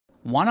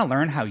Want to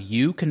learn how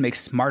you can make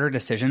smarter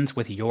decisions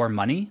with your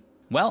money?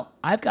 Well,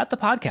 I've got the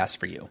podcast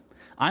for you.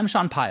 I'm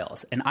Sean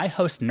Piles, and I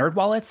host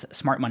NerdWallet's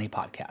Smart Money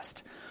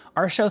Podcast.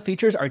 Our show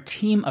features our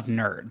team of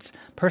nerds,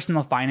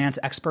 personal finance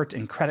experts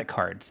in credit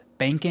cards,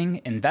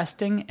 banking,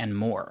 investing, and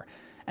more.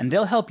 And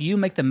they'll help you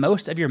make the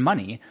most of your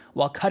money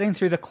while cutting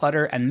through the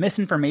clutter and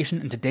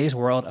misinformation in today's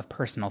world of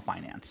personal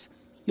finance.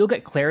 You'll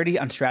get clarity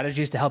on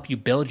strategies to help you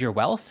build your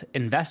wealth,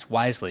 invest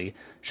wisely,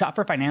 shop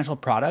for financial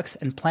products,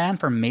 and plan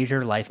for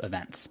major life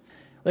events.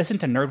 Listen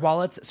to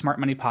NerdWallet's Smart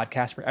Money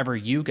Podcast wherever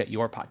you get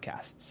your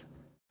podcasts.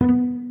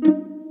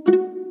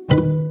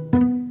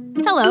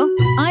 Hello,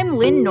 I'm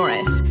Lynn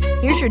Norris.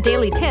 Here's your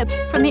daily tip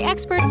from the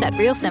experts at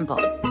Real Simple.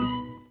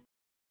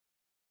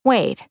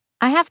 Wait,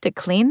 I have to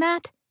clean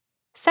that?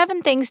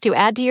 7 Things to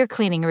Add to Your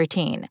Cleaning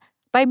Routine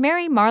by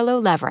Mary Marlowe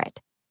Leverett.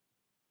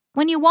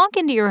 When you walk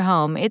into your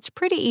home, it's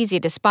pretty easy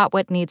to spot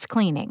what needs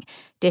cleaning.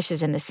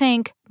 Dishes in the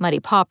sink,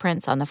 muddy paw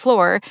prints on the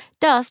floor,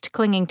 dust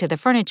clinging to the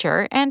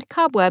furniture, and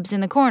cobwebs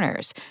in the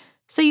corners.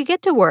 So you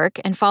get to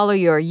work and follow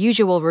your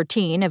usual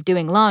routine of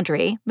doing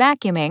laundry,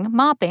 vacuuming,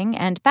 mopping,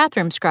 and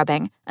bathroom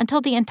scrubbing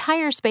until the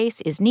entire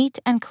space is neat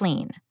and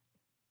clean.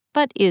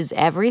 But is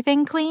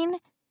everything clean?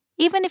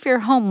 Even if your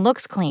home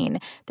looks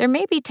clean, there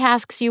may be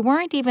tasks you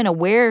weren't even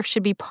aware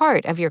should be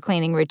part of your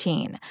cleaning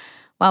routine.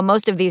 While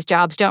most of these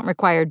jobs don't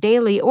require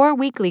daily or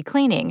weekly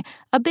cleaning,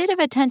 a bit of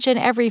attention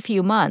every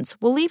few months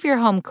will leave your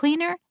home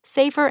cleaner,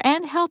 safer,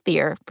 and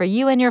healthier for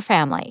you and your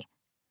family.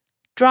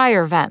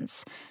 Dryer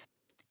vents.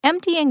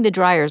 Emptying the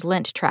dryer's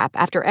lint trap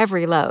after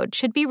every load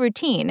should be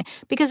routine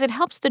because it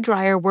helps the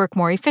dryer work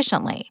more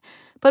efficiently.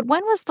 But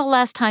when was the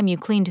last time you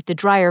cleaned the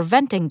dryer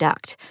venting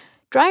duct?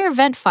 Dryer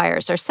vent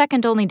fires are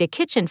second only to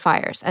kitchen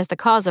fires as the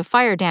cause of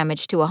fire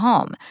damage to a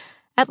home.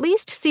 At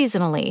least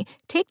seasonally,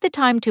 take the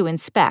time to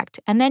inspect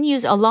and then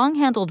use a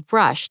long-handled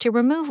brush to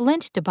remove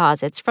lint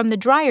deposits from the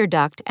dryer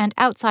duct and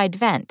outside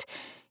vent.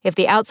 If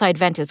the outside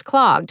vent is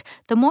clogged,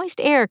 the moist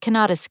air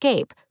cannot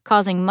escape,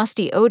 causing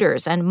musty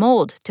odors and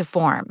mold to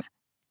form.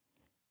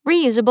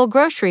 Reusable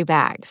grocery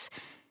bags.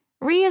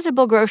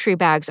 Reusable grocery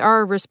bags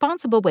are a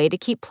responsible way to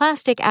keep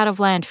plastic out of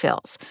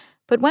landfills.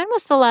 But when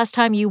was the last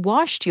time you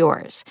washed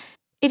yours?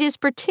 It is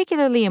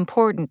particularly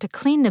important to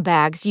clean the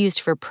bags used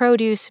for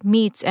produce,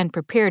 meats, and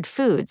prepared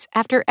foods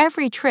after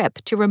every trip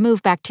to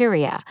remove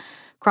bacteria.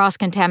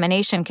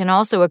 Cross-contamination can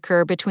also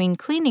occur between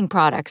cleaning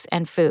products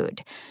and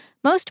food.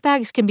 Most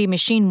bags can be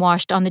machine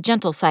washed on the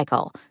gentle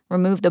cycle.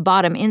 Remove the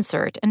bottom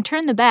insert and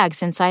turn the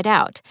bags inside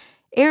out.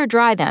 Air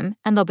dry them,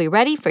 and they'll be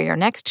ready for your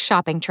next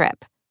shopping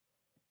trip.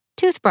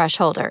 Toothbrush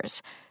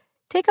holders.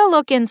 Take a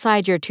look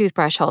inside your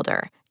toothbrush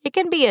holder. It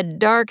can be a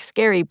dark,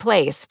 scary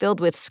place filled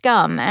with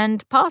scum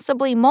and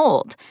possibly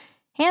mold.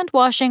 Hand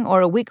washing or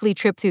a weekly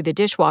trip through the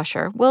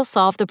dishwasher will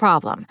solve the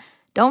problem.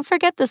 Don't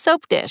forget the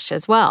soap dish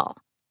as well.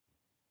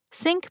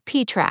 Sink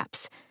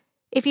P-traps.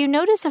 If you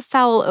notice a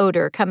foul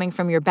odor coming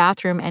from your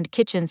bathroom and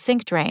kitchen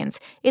sink drains,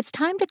 it's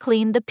time to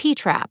clean the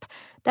P-trap.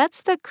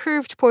 That's the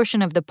curved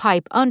portion of the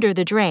pipe under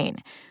the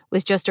drain.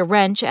 With just a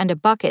wrench and a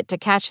bucket to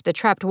catch the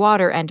trapped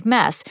water and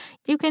mess,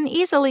 you can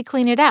easily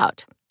clean it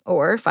out.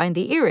 Or find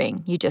the earring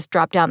you just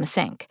dropped down the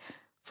sink.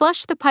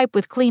 Flush the pipe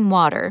with clean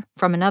water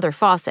from another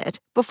faucet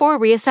before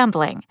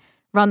reassembling.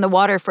 Run the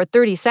water for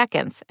 30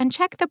 seconds and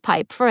check the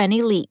pipe for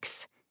any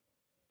leaks.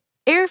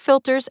 Air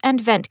filters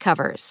and vent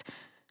covers.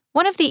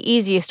 One of the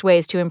easiest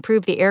ways to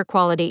improve the air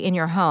quality in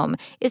your home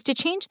is to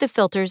change the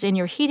filters in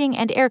your heating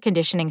and air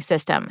conditioning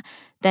system.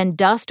 Then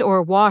dust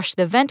or wash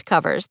the vent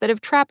covers that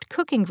have trapped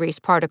cooking grease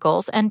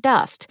particles and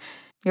dust.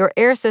 Your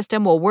air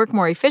system will work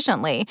more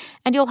efficiently,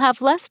 and you'll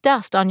have less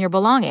dust on your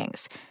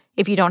belongings.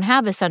 If you don't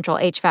have a central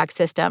HVAC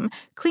system,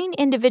 clean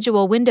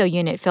individual window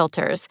unit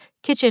filters,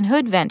 kitchen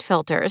hood vent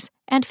filters,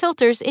 and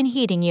filters in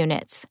heating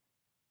units.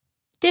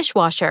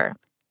 Dishwasher.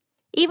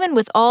 Even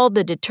with all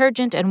the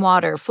detergent and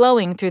water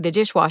flowing through the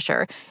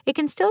dishwasher, it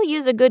can still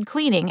use a good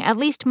cleaning at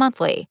least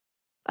monthly.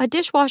 A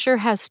dishwasher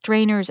has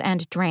strainers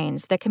and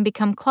drains that can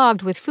become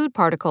clogged with food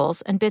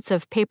particles and bits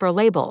of paper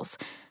labels.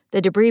 The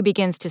debris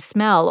begins to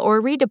smell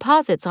or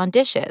redeposits on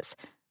dishes.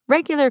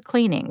 Regular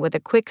cleaning with a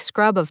quick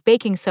scrub of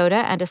baking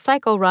soda and a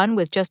cycle run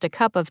with just a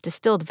cup of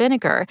distilled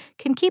vinegar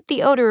can keep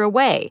the odor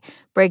away,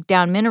 break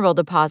down mineral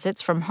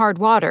deposits from hard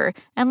water,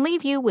 and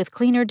leave you with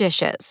cleaner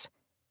dishes.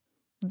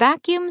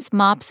 Vacuums,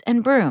 mops,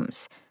 and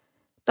brooms.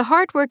 The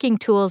hard-working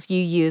tools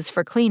you use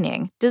for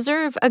cleaning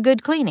deserve a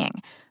good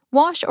cleaning.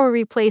 Wash or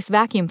replace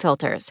vacuum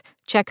filters,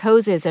 check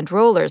hoses and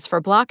rollers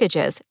for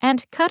blockages,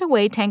 and cut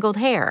away tangled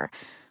hair.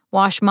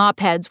 Wash mop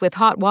heads with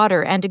hot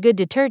water and a good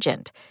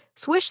detergent.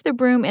 Swish the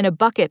broom in a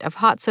bucket of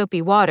hot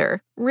soapy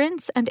water,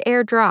 rinse and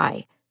air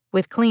dry.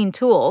 With clean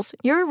tools,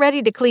 you're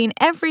ready to clean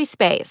every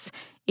space,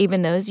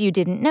 even those you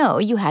didn't know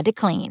you had to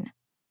clean.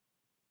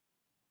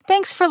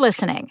 Thanks for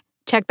listening.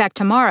 Check back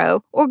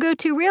tomorrow or go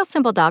to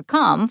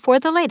realsimple.com for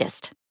the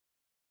latest.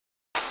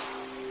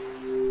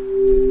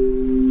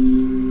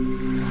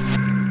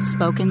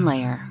 Spoken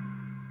Layer.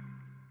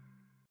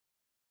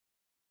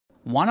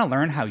 Want to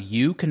learn how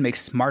you can make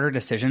smarter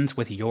decisions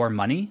with your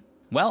money?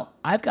 Well,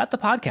 I've got the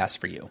podcast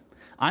for you.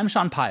 I'm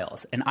Sean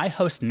Piles, and I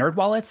host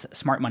NerdWallet's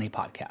Smart Money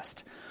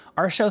Podcast.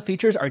 Our show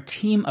features our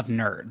team of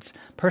nerds,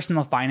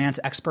 personal finance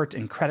experts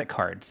in credit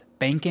cards,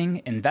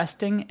 banking,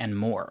 investing, and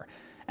more.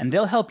 And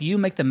they'll help you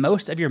make the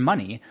most of your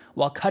money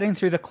while cutting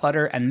through the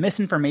clutter and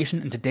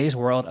misinformation in today's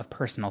world of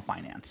personal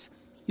finance.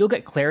 You'll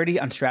get clarity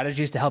on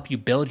strategies to help you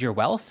build your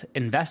wealth,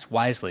 invest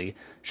wisely,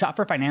 shop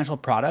for financial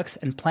products,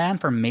 and plan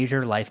for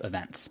major life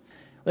events.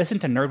 Listen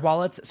to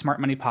NerdWallet's Smart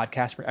Money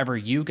Podcast wherever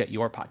you get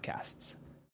your podcasts.